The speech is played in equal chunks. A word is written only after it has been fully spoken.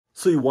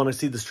So you want to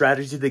see the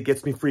strategy that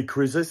gets me free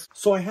cruises?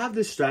 So I have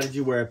this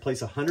strategy where I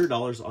place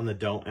 $100 on the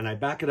don't and I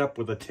back it up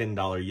with a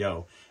 $10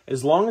 yo.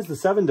 As long as the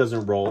 7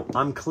 doesn't roll,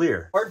 I'm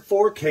clear. Card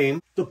 4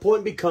 came, the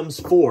point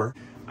becomes 4.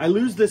 I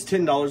lose this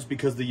 $10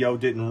 because the yo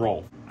didn't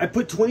roll. I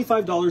put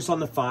 $25 on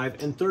the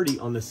 5 and $30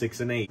 on the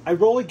 6 and 8. I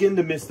roll again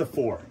to miss the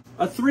 4.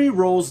 A 3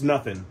 rolls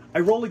nothing.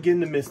 I roll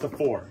again to miss the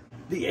 4.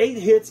 The 8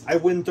 hits, I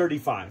win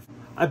 35.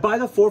 I buy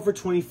the 4 for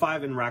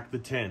 25 and rack the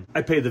 10.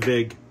 I pay the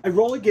vig. I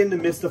roll again to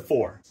miss the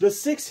 4. The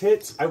 6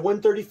 hits, I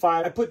win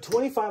 35. I put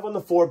 25 on the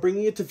 4,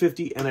 bringing it to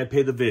 50, and I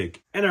pay the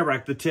vig. And I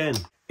rack the 10.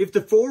 If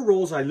the 4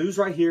 rolls, I lose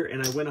right here,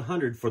 and I win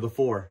 100 for the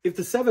 4. If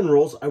the 7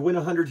 rolls, I win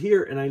 100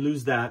 here, and I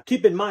lose that.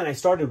 Keep in mind, I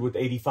started with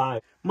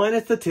 85.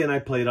 Minus the 10 I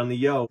played on the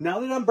yo. Now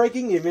that I'm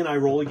breaking even, I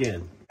roll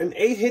again. An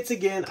 8 hits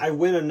again, I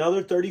win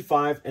another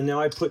 35, and now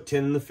I put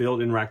 10 in the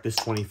field and rack this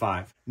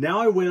 25. Now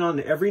I win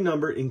on every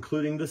number,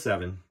 including the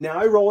 7. Now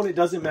I roll, and it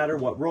doesn't matter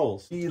what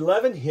rolls. The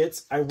 11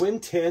 hits, I win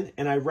 10,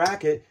 and I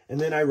rack it, and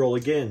then I roll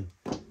again.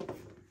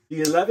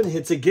 The 11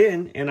 hits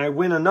again, and I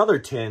win another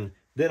 10.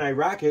 Then I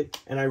rack it,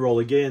 and I roll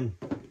again.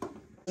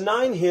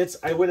 9 hits,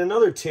 I win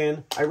another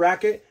 10, I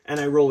rack it, and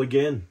I roll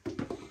again.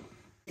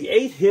 The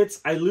 8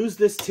 hits, I lose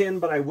this 10,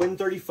 but I win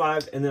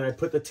 35, and then I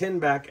put the 10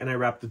 back, and I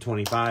wrap the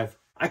 25.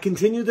 I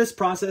continue this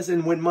process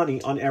and win money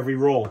on every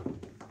roll.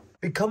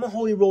 Become a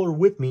holy roller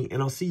with me,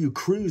 and I'll see you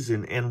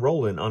cruising and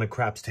rolling on a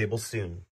craps table soon.